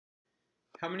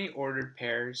How many ordered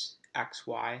pairs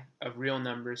xy of real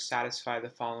numbers satisfy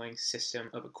the following system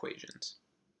of equations?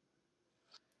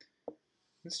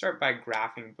 Let's start by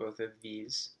graphing both of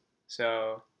these.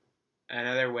 So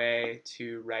another way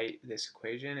to write this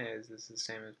equation is this is the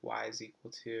same as y is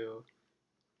equal to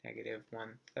negative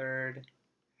 1/3 x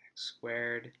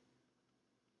squared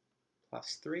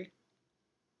plus 3.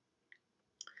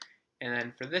 And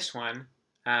then for this one,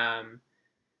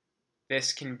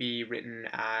 this can be written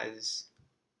as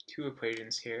two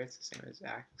equations here. It's the same as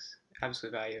x,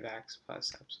 absolute value of x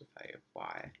plus absolute value of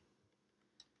y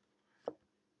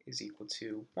is equal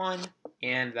to 1,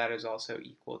 and that is also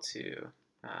equal to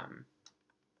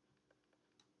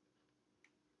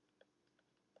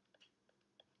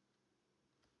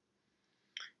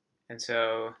and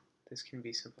so this can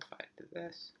be simplified to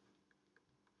this.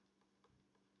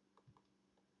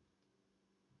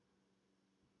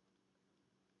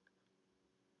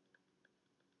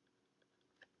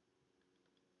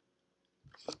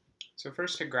 So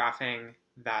first to graphing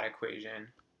that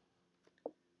equation,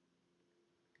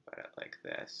 put it like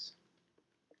this.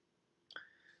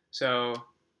 So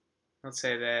let's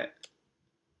say that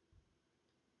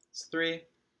it's 3.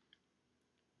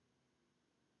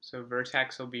 So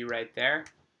vertex will be right there,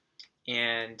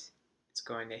 and it's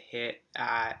going to hit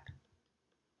at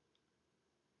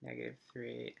negative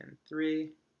 3 and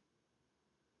 3,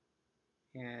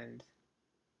 and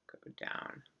go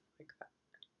down like that.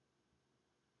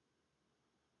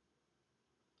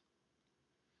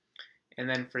 And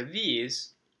then for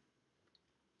these,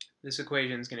 this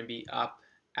equation is going to be up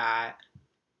at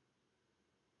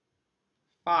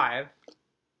 5,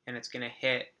 and it's going to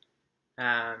hit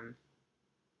every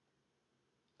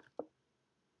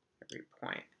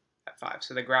point at 5.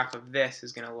 So the graph of this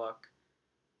is going to look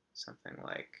something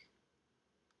like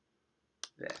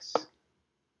this. Like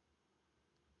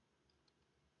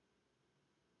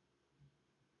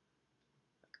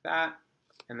that.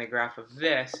 And the graph of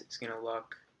this is going to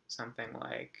look something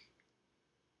like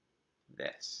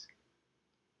this.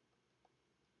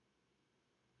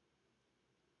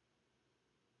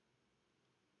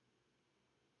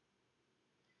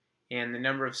 And the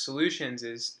number of solutions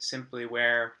is simply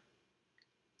where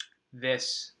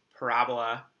this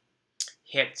parabola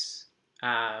hits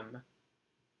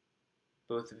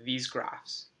both of these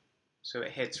graphs. So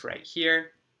it hits right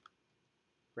here,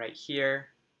 right here,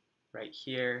 right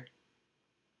here,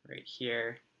 right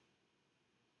here,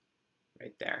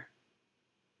 right there.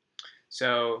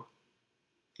 So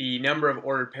the number of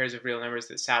ordered pairs of real numbers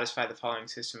that satisfy the following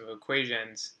system of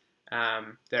equations,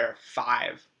 there are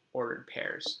 5 ordered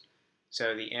pairs.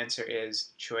 So the answer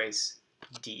is choice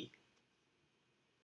D.